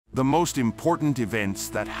The most important events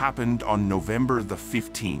that happened on November the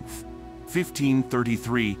 15th,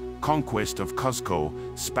 1533, Conquest of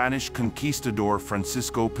Cuzco. Spanish conquistador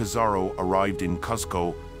Francisco Pizarro arrived in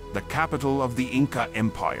Cuzco, the capital of the Inca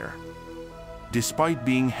Empire. Despite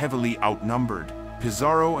being heavily outnumbered,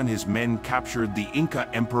 Pizarro and his men captured the Inca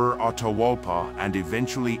Emperor Atahualpa and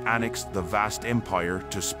eventually annexed the vast empire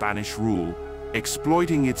to Spanish rule,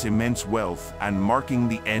 exploiting its immense wealth and marking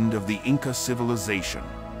the end of the Inca civilization.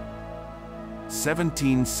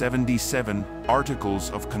 1777, Articles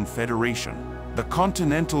of Confederation. The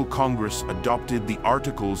Continental Congress adopted the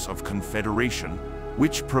Articles of Confederation,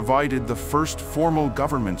 which provided the first formal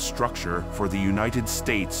government structure for the United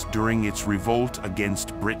States during its revolt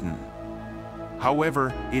against Britain.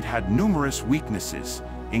 However, it had numerous weaknesses,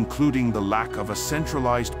 including the lack of a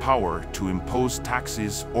centralized power to impose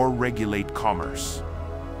taxes or regulate commerce.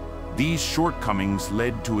 These shortcomings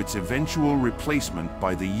led to its eventual replacement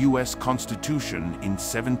by the U.S. Constitution in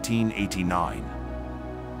 1789.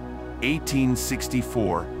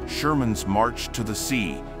 1864, Sherman's March to the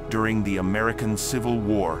Sea. During the American Civil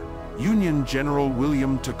War, Union General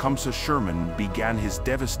William Tecumseh Sherman began his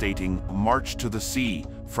devastating March to the Sea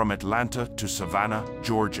from Atlanta to Savannah,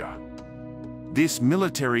 Georgia. This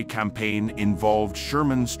military campaign involved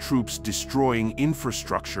Sherman's troops destroying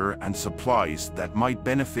infrastructure and supplies that might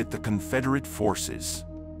benefit the Confederate forces.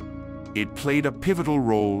 It played a pivotal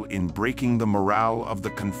role in breaking the morale of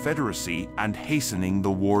the Confederacy and hastening the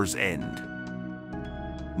war's end.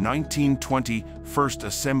 1920, First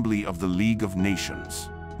Assembly of the League of Nations.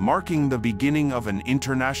 Marking the beginning of an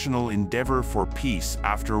international endeavor for peace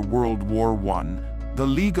after World War I, the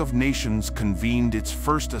League of Nations convened its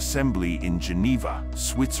first assembly in Geneva,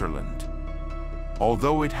 Switzerland.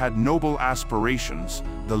 Although it had noble aspirations,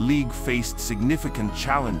 the League faced significant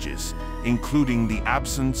challenges, including the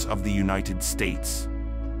absence of the United States.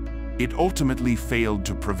 It ultimately failed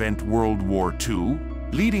to prevent World War II,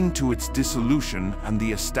 leading to its dissolution and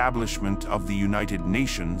the establishment of the United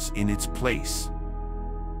Nations in its place.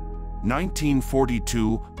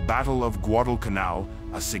 1942, Battle of Guadalcanal,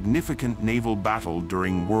 a significant naval battle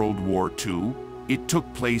during World War II. It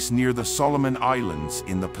took place near the Solomon Islands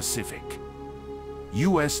in the Pacific.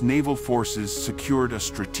 U.S. naval forces secured a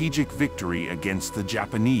strategic victory against the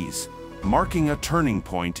Japanese, marking a turning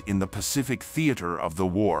point in the Pacific theater of the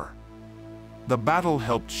war. The battle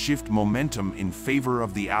helped shift momentum in favor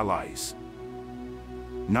of the Allies.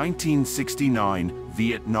 1969,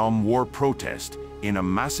 Vietnam War protest. In a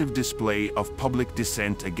massive display of public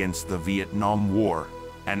dissent against the Vietnam War,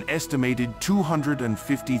 an estimated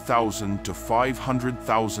 250,000 to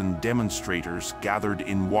 500,000 demonstrators gathered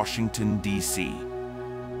in Washington, D.C.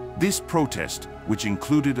 This protest, which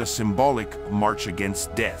included a symbolic march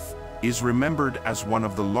against death, is remembered as one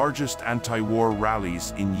of the largest anti-war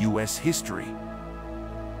rallies in U.S. history.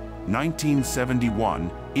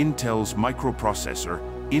 1971, Intel's microprocessor.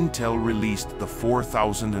 Intel released the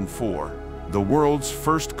 4004, the world's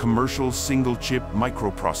first commercial single-chip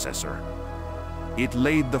microprocessor. It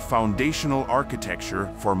laid the foundational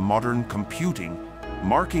architecture for modern computing,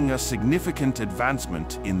 marking a significant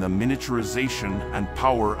advancement in the miniaturization and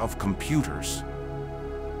power of computers.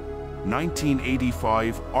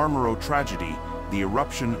 1985, Armero tragedy. The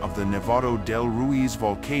eruption of the Nevado del Ruiz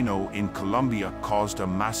volcano in Colombia caused a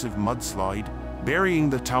massive mudslide, burying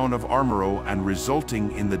the town of Armero and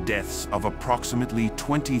resulting in the deaths of approximately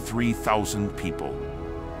 23,000 people.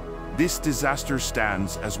 This disaster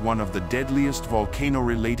stands as one of the deadliest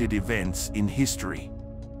volcano-related events in history.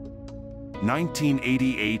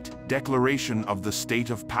 1988, Declaration of the State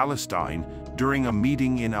of Palestine. During a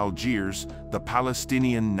meeting in Algiers, the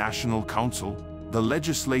Palestinian National Council, the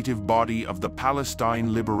legislative body of the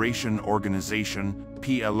Palestine Liberation Organization,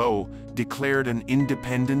 PLO, declared an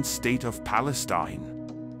independent state of Palestine.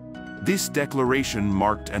 This declaration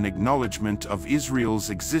marked an acknowledgement of Israel's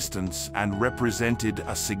existence and represented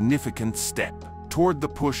a significant step toward the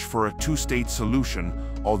push for a two-state solution,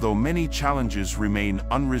 although many challenges remain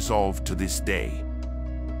unresolved to this day.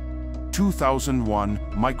 2001,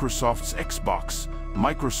 Microsoft's Xbox.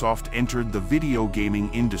 Microsoft entered the video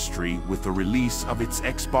gaming industry with the release of its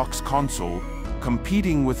Xbox console,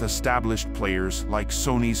 competing with established players like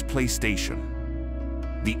Sony's PlayStation.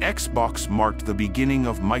 The Xbox marked the beginning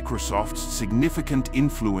of Microsoft's significant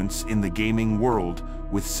influence in the gaming world,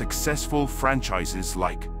 with successful franchises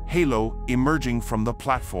like Halo emerging from the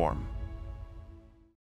platform.